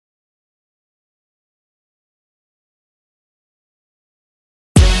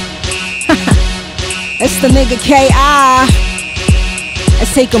It's the nigga K.I. Let's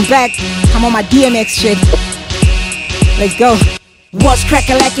take him back. I'm on my DMX shit. Let's go. What's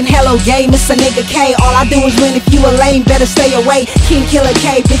crackin', hello game, it's a nigga K. All I do is win, if you a lame, better stay away. King Killer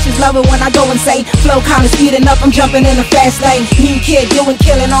K, bitches love it when I go insane. Flow kinda speeding up, I'm jumping in the fast lane. Mean kid doing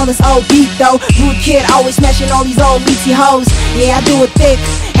killing on this old beat though. Rude kid always smashing all these old meaty hoes. Yeah, I do it thick,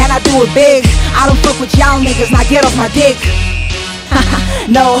 and I do it big. I don't fuck with y'all niggas, now get off my dick.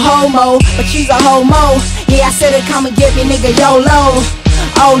 No homo, but she's a homo. Yeah, I said it, come and get me, nigga, YOLO.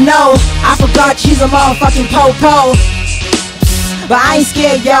 Oh no, I forgot she's a motherfucking po-po. But I ain't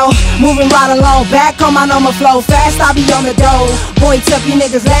scared, yo. Moving right along, back on my normal flow. Fast, I be on the dough. Boy, tough, you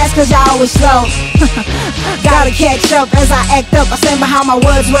niggas last, cause y'all always slow. Gotta catch up as I act up. I stand behind my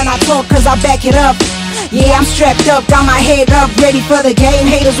words when I talk, cause I back it up. Yeah, I'm strapped up, got my head up, ready for the game.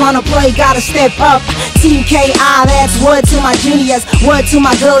 Haters wanna play, gotta step up. Team K.I, that's word to my juniors. Word to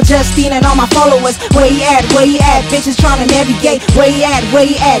my girl Justine and all my followers. Where he at, where he at? Bitches tryna navigate. Where he at, where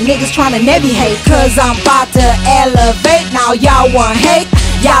he at? Niggas tryna navigate. Cause I'm about to elevate. Now y'all want hate,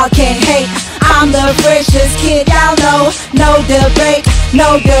 y'all can't hate. I'm the freshest kid, y'all know. No debate,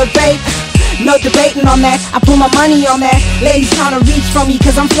 no debate. No debating on that, I put my money on that. Ladies tryna reach for me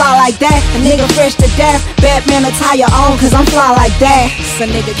cause I'm fly like that. A nigga fresh to death, Batman attire on cause I'm fly like that. It's a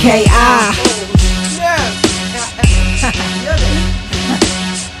nigga K.I.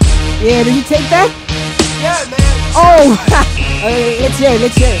 Yeah, did you take that? Yeah, man. Oh, let's hear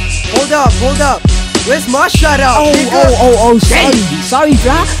it. Hold up. Where's my shut up? Sorry,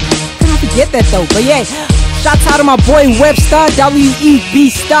 bro. Can't forget that though, but yeah. Shouts out to my boy Webster, W.E.B.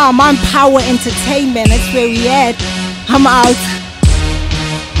 Star, Mind Power Entertainment, that's where we at. I'm out.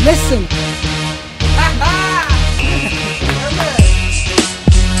 Listen.